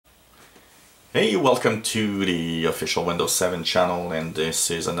Hey, welcome to the official Windows 7 channel, and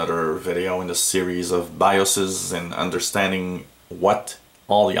this is another video in the series of BIOSes and understanding what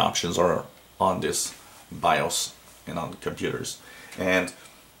all the options are on this BIOS and on computers. And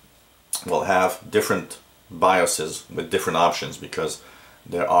we'll have different BIOSes with different options because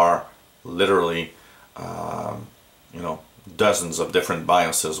there are literally dozens of different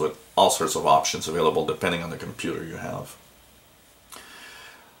BIOSes with all sorts of options available depending on the computer you have.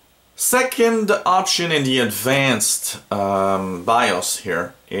 Second option in the advanced BIOS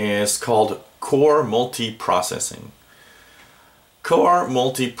here is called core multiprocessing. Core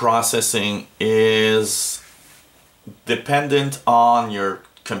multiprocessing is dependent on your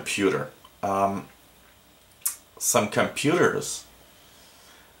computer. Some computers,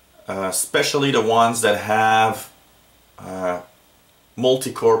 especially the ones that have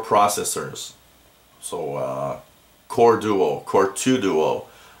multi-core processors, so Core Duo, Core 2 Duo,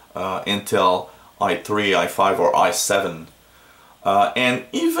 Intel i3, i5 or i7, and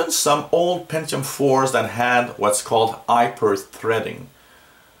even some old Pentium 4s that had what's called hyperthreading.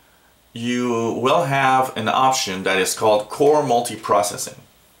 You will have an option that is called core multiprocessing.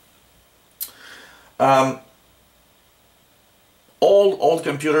 Old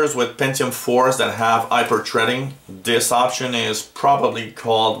computers with Pentium 4s that have hyperthreading, this option is probably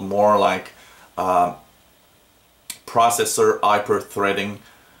called more like processor hyperthreading,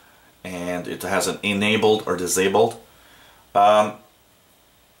 and it has an enabled or disabled.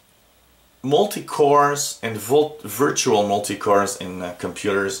 Multi-cores and virtual multi-cores in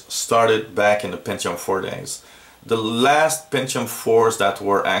computers started back in the Pentium 4 days. The last Pentium 4s that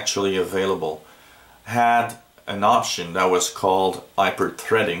were actually available had an option that was called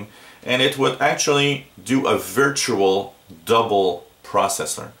hyperthreading, and it would actually do a virtual double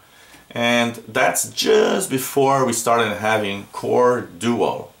processor. And that's just before we started having Core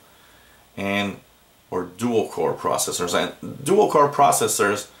Duo or dual core processors. And dual core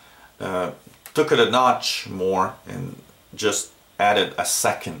processors took it a notch more and just added a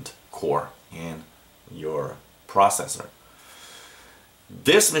second core in your processor.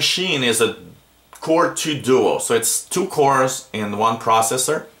 This machine is a Core 2 Duo, so it's two cores in one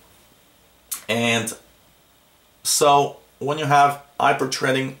processor. And so when you have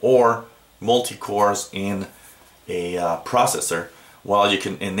hyperthreading or multi-cores in a processor, well, you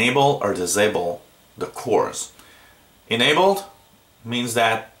can enable or disable the cores. Enabled means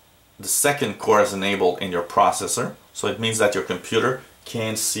that the second core is enabled in your processor, so it means that your computer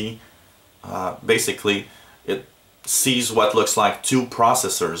can see, basically it sees what looks like two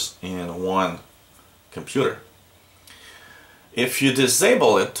processors in one computer. If you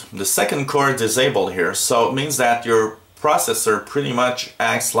disable it, the second core is disabled here, so it means that your processor pretty much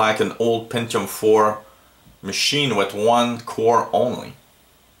acts like an old Pentium 4 machine with one core only.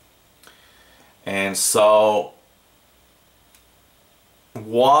 And so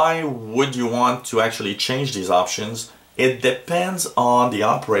why would you want to actually change these options? It depends on the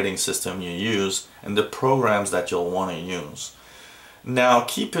operating system you use and the programs that you'll want to use. Now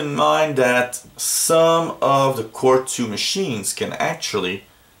keep in mind that some of the Core 2 machines can actually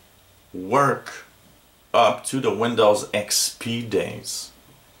work up to the Windows XP days.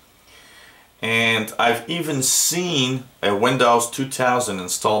 And I've even seen a Windows 2000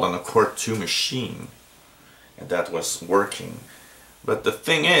 installed on a Core 2 machine, and that was working. But the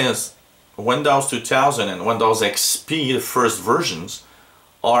thing is, Windows 2000 and Windows XP, the first versions,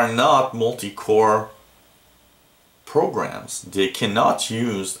 are not multi-core programs. They cannot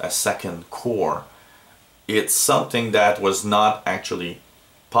use a second core. It's something that was not actually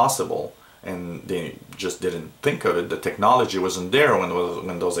possible, and they just didn't think of it. The technology wasn't there when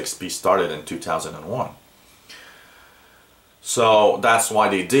Windows XP started in 2001. So that's why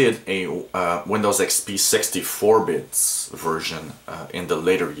they did a Windows XP 64-bit version in the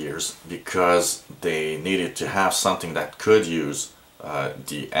later years, because they needed to have something that could use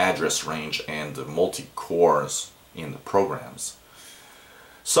the address range and the multi-cores in the programs.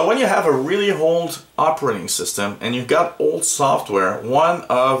 So when you have a really old operating system and you've got old software, one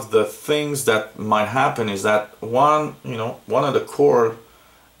of the things that might happen is that one of the core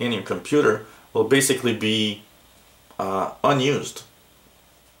in your computer will basically be unused.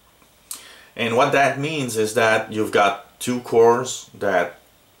 And what that means is that you've got two cores that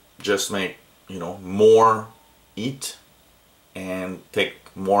just make more heat and take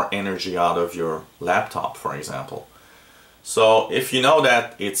more energy out of your laptop, for example. So if you know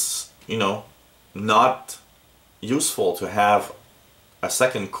that it's not useful to have a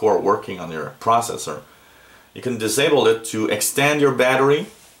second core working on your processor, you can disable it to extend your battery,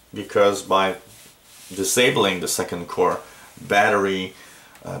 because by disabling the second core, battery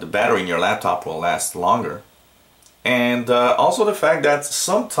the battery in your laptop will last longer. And also the fact that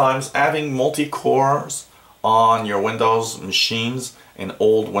sometimes having multi-cores on your Windows machines and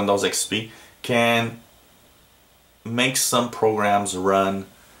old Windows XP can make some programs run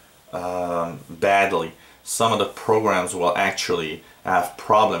badly. Some of the programs will actually have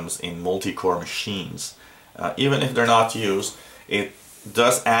problems in multi-core machines. Even if they're not used, it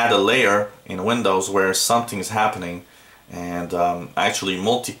does add a layer in Windows where something's happening, and actually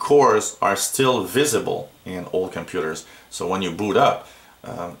multi-cores are still visible in old computers. So when you boot up,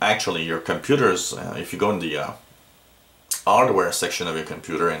 actually your computers, if you go in the hardware section of your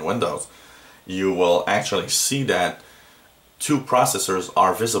computer in Windows, you will actually see that two processors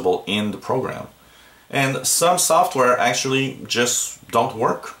are visible in the program. And some software actually just don't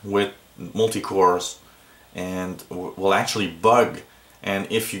work with multi-cores and will actually bug.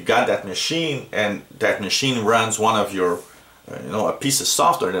 And if you got that machine and that machine runs one of your a piece of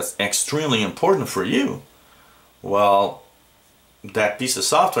software that's extremely important for you, well, that piece of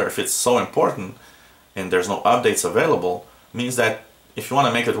software, if it's so important and there's no updates available, means that if you want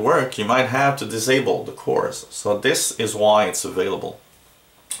to make it work, you might have to disable the cores. So this is why it's available.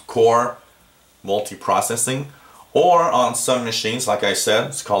 Core multiprocessing, or on some machines, like I said,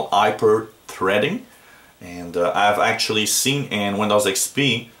 it's called hyperthreading. And I've actually seen in Windows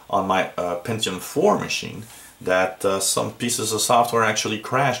XP on my Pentium 4 machine that some pieces of software actually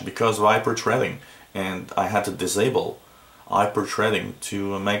crashed because of hyperthreading, and I had to disable hyperthreading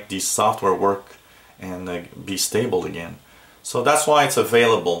to make the software work and be stable again. So that's why it's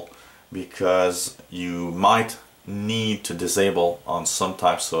available, because you might need to disable on some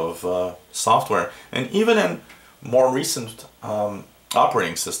types of software. And even in more recent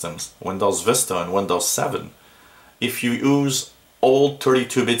operating systems, Windows Vista and Windows 7, if you use old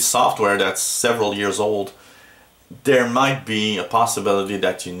 32-bit software that's several years old, there might be a possibility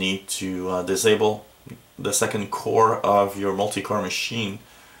that you need to disable the second core of your multi-core machine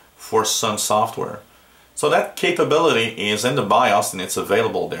for some software. So that capability is in the BIOS and it's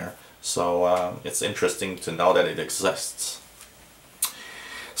available there. So it's interesting to know that it exists.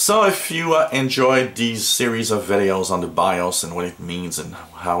 So if you enjoyed these series of videos on the BIOS and what it means and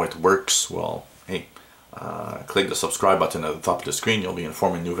how it works, well, hey, click the subscribe button at the top of the screen. You'll be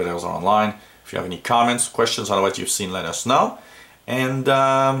informed when new videos are online. If you have any comments, questions on what you've seen, let us know. And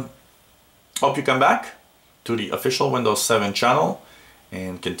hope you come back to the official Windows 7 channel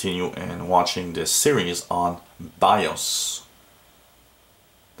and continue and watching this series on BIOS.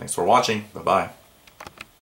 Thanks for watching. Bye-bye.